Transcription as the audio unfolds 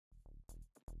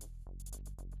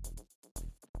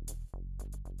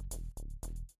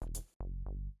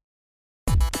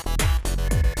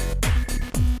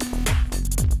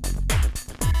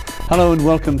Hello and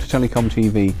welcome to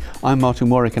TelecomTV. I'm Martin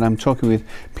Warwick and I'm talking with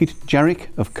Peter Jarrick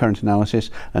of Current Analysis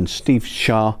and Steve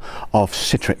Shah of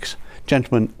Citrix.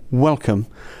 Gentlemen, welcome.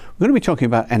 We're going to be talking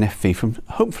about NFV from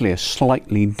hopefully a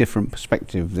slightly different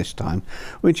perspective this time,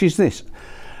 which is this.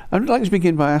 I'd like to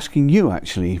begin by asking you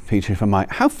actually, Peter, if I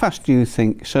might, how fast do you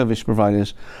think service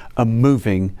providers are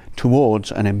moving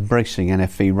towards and embracing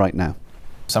NFV right now?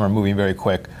 Some are moving very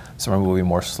quick, some are moving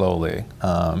more slowly.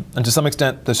 And to some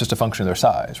extent, that's just a function of their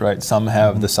size, right? Some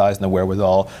have the size and the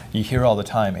wherewithal. You hear all the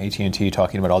time AT&T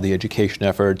talking about all the education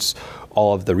efforts,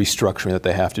 all of the restructuring that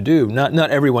they have to do.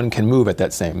 Not everyone can move at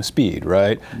that same speed,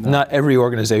 right? No. Not every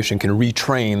organization can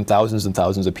retrain thousands and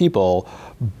thousands of people,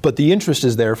 but the interest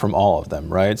is there from all of them,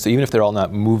 right? So even if they're all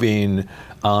not moving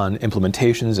on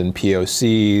implementations and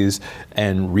POCs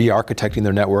and re-architecting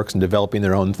their networks and developing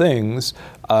their own things,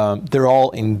 they're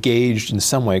all engaged in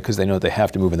some way because they know they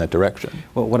have to move in that direction.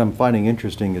 Well, what I'm finding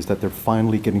interesting is that they're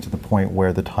finally getting to the point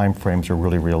where the time frames are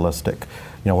really realistic.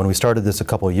 You know, when we started this a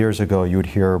couple of years ago, you would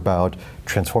hear about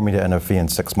transforming to NFV in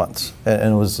 6 months,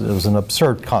 and it was an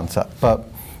absurd concept. But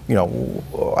you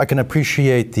know, I can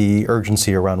appreciate the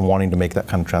urgency around wanting to make that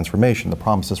kind of transformation. The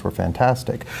promises were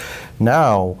fantastic.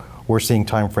 Now we're seeing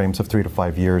time frames of 3 to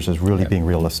 5 years as really being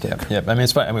realistic. Yep. I mean,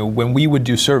 it's fine. I mean, when we would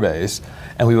do surveys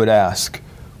and we would ask,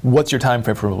 "What's your time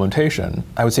frame for implementation?"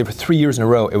 I would say for 3 years in a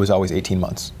row, it was always 18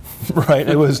 months. Right?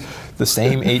 It was the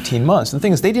same 18 months. The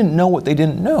thing is, they didn't know what they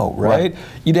didn't know, right?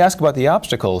 You'd ask about the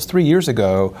obstacles. 3 years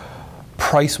ago,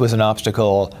 price was an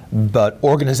obstacle, but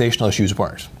organizational issues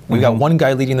weren't. We got one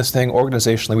guy leading this thing,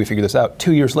 organizationally we figured this out.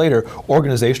 2 years later,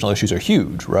 organizational issues are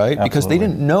huge, right? Absolutely. Because they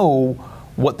didn't know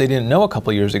what they didn't know a couple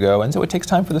of years ago, and so it takes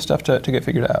time for this stuff to get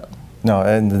figured out. No,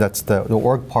 and that's the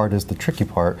org part is the tricky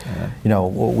part. Yeah. You know,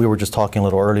 we were just talking a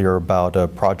little earlier about a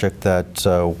project that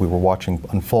we were watching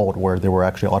unfold where they were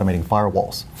actually automating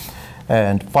firewalls.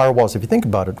 And firewalls, if you think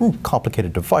about it,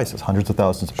 complicated devices, hundreds of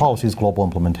thousands of policies, global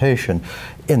implementation.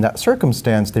 In that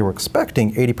circumstance, they were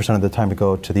expecting 80% of the time to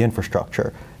go to the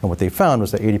infrastructure. And what they found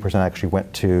was that 80% actually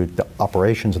went to the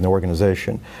operations and the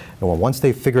organization. And once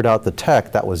they figured out the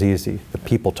tech, that was easy. The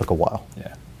people took a while.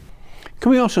 Yeah.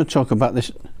 Can we also talk about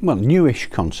this, well, newish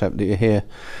concept that you hear,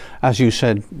 as you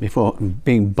said before,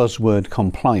 being buzzword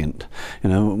compliant?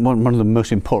 You know, one of the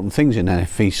most important things in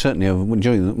NFV, certainly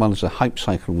while the hype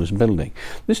cycle was building,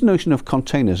 this notion of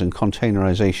containers and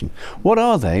containerization. What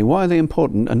are they? Why are they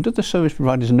important? And do the service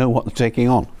providers know what they're taking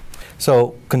on?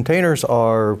 So containers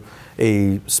are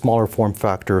a smaller form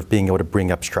factor of being able to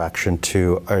bring abstraction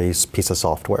to a piece of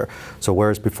software. So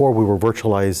whereas before we were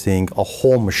virtualizing a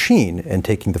whole machine and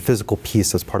taking the physical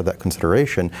piece as part of that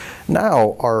consideration,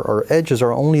 now our edges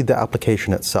are only the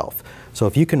application itself. So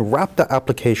if you can wrap the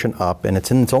application up and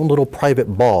it's in its own little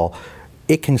private ball,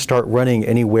 it can start running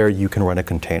anywhere you can run a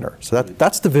container. So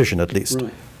that's the vision, at least.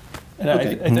 Right.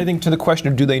 And I think to the question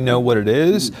of do they know what it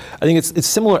is, I think it's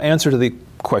similar answer to the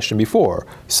question before.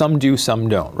 Some do, some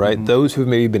don't, right? Those who've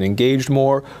maybe been engaged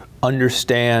more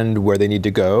understand where they need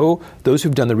to go. Those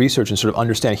who've done the research and sort of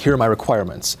understand, here are my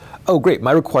requirements. Oh great,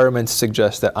 my requirements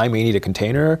suggest that I may need a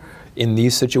container in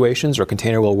these situations, or a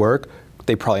container will work.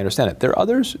 They probably understand it. There are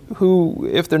others who,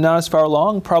 if they're not as far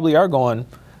along, probably are going,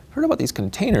 heard about these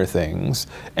container things,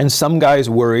 and some guy's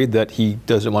worried that he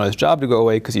doesn't want his job to go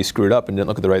away because he screwed up and didn't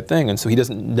look at the right thing, and so he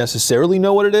doesn't necessarily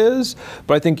know what it is.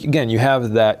 But I think, again, you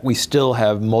have that, we still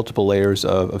have multiple layers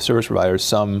of service providers,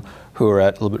 some who are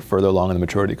at a little bit further along in the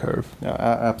maturity curve. Yeah,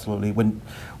 absolutely. When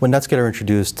Netscaler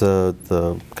introduced the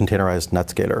containerized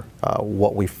Netscaler,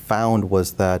 what we found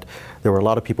was that there were a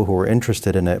lot of people who were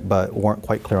interested in it but weren't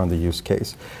quite clear on the use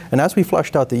case. And as we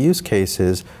fleshed out the use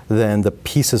cases, then the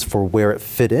pieces for where it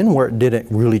fit in, where it didn't,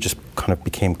 really just kind of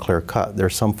became clear cut. There are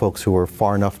some folks who were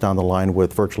far enough down the line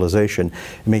with virtualization,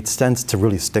 it made sense to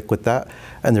really stick with that.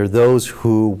 And there are those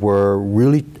who were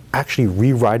really actually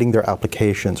rewriting their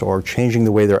applications or changing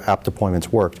the way their app deployments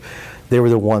worked. They were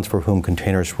the ones for whom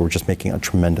containers were just making a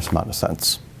tremendous amount of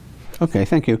sense. Okay,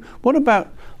 thank you. What about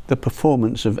the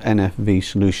performance of NFV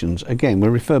solutions? Again,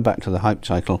 we'll refer back to the hype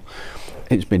cycle.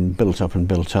 It's been built up and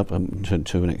built up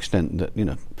to an extent that, you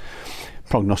know,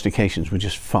 prognostications were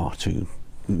just far too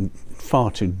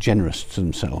generous to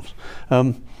themselves.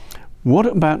 What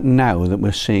about now that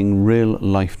we're seeing real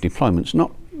life deployments?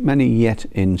 Not many yet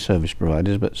in service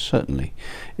providers, but certainly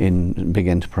in big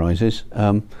enterprises.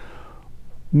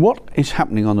 What is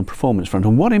happening on the performance front,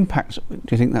 and what impacts do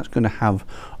you think that's going to have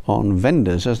on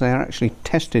vendors as they are actually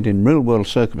tested in real world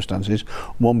circumstances,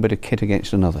 one bit of kit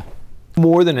against another?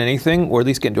 More than anything, or at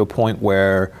least get to a point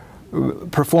where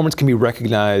performance can be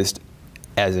recognized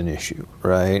as an issue,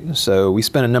 right? So we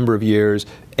spent a number of years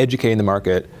educating the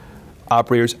market.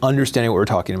 operators understanding what we're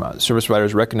talking about, service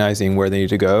providers recognizing where they need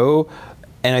to go,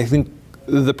 and I think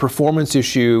the performance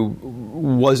issue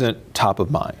wasn't top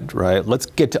of mind, right? Let's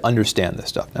get to understand this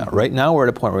stuff now. Right now we're at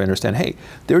a point where we understand, hey,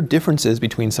 there are differences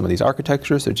between some of these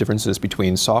architectures, there are differences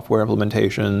between software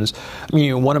implementations. I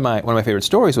mean, one of my favorite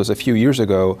stories was a few years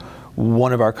ago,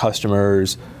 one of our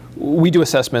customers, we do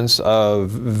assessments of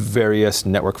various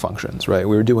network functions, right?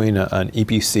 We were doing an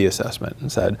EPC assessment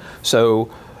and said, so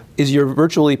is your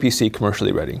virtual EPC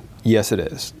commercially ready? Yes, it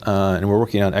is. And we're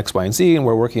working on X, Y, and Z, and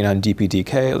we're working on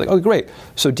DPDK. Like, oh, great.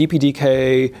 So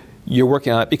DPDK, you're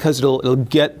working on it because it'll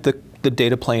get the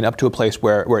data plane up to a place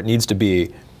where it needs to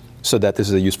be so that this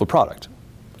is a useful product.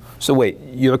 So wait,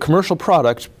 you have a commercial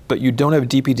product, but you don't have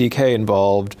DPDK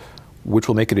involved, which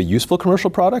will make it a useful commercial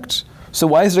product? So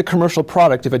why is it a commercial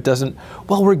product if it doesn't?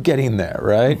 Well, we're getting there,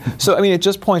 right? So, I mean, it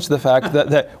just points to the fact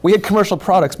that we had commercial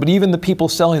products, but even the people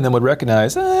selling them would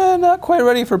recognize, not quite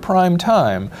ready for prime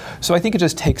time. So I think it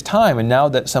just takes time, and now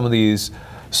that some of these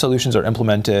solutions are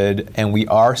implemented and we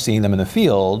are seeing them in the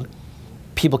field,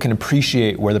 people can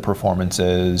appreciate where the performance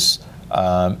is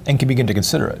and can begin to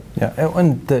consider it. Yeah,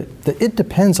 and the it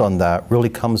depends on that really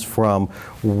comes from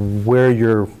where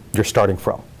you're starting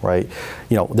from, right?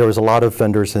 You know, there was a lot of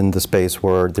vendors in the space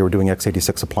where they were doing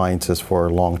x86 appliances for a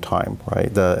long time,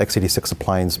 right? The x86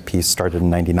 appliance piece started in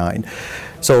 '99.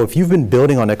 So if you've been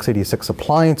building on x86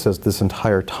 appliances this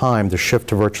entire time, the shift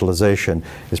to virtualization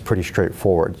is pretty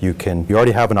straightforward. You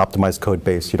already have an optimized code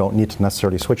base. You don't need to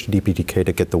necessarily switch to DPDK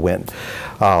to get the win.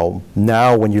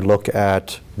 Now when you look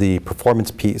at the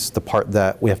performance piece, the part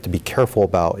that we have to be careful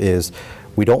about is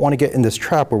we don't want to get in this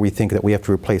trap where we think that we have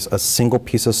to replace a single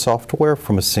piece of software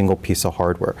from a single piece of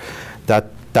hardware.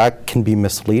 That can be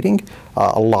misleading.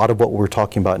 A lot of what we're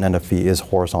talking about in NFV is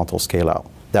horizontal scale out.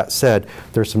 That said,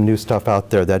 there's some new stuff out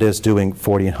there that is doing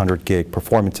 40 and 100 gig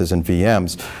performances in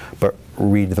VMs, but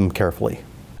read them carefully.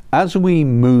 As we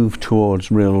move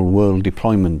towards real world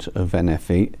deployment of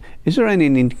NFV, is there any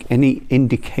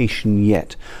indication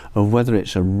yet of whether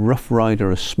it's a rough ride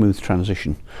or a smooth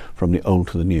transition from the old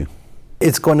to the new?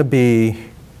 It's going to be,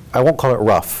 I won't call it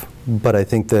rough, but I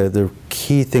think the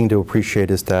key thing to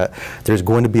appreciate is that there's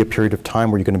going to be a period of time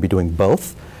where you're going to be doing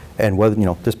both, and whether, you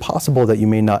know, it's possible that you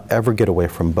may not ever get away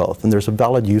from both, and there's a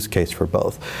valid use case for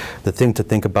both. The thing to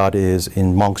think about is,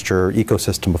 amongst your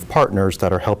ecosystem of partners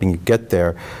that are helping you get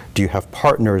there, do you have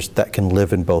partners that can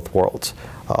live in both worlds?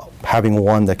 Having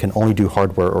one that can only do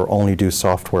hardware or only do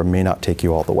software may not take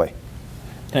you all the way.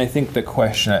 And I think the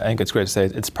question, I think it's great to say,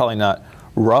 it's probably not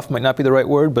rough, might not be the right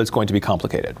word, but it's going to be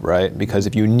complicated, right? Because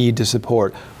if you need to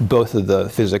support both of the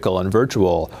physical and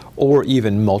virtual, or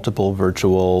even multiple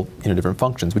virtual, different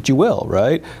functions, which you will,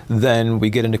 right? Then we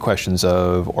get into questions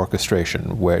of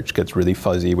orchestration, which gets really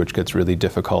fuzzy, which gets really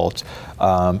difficult.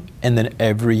 And then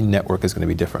every network is going to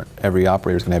be different. Every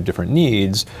operator is going to have different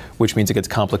needs, which means it gets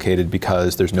complicated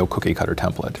because there's no cookie cutter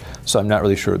template. So I'm not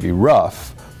really sure it'd be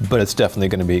rough, but it's definitely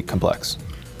going to be complex.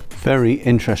 Very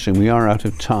interesting. We are out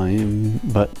of time,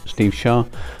 but Steve Shah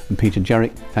and Peter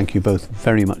Jarek, thank you both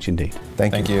very much indeed.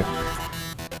 Thank you. Thank you.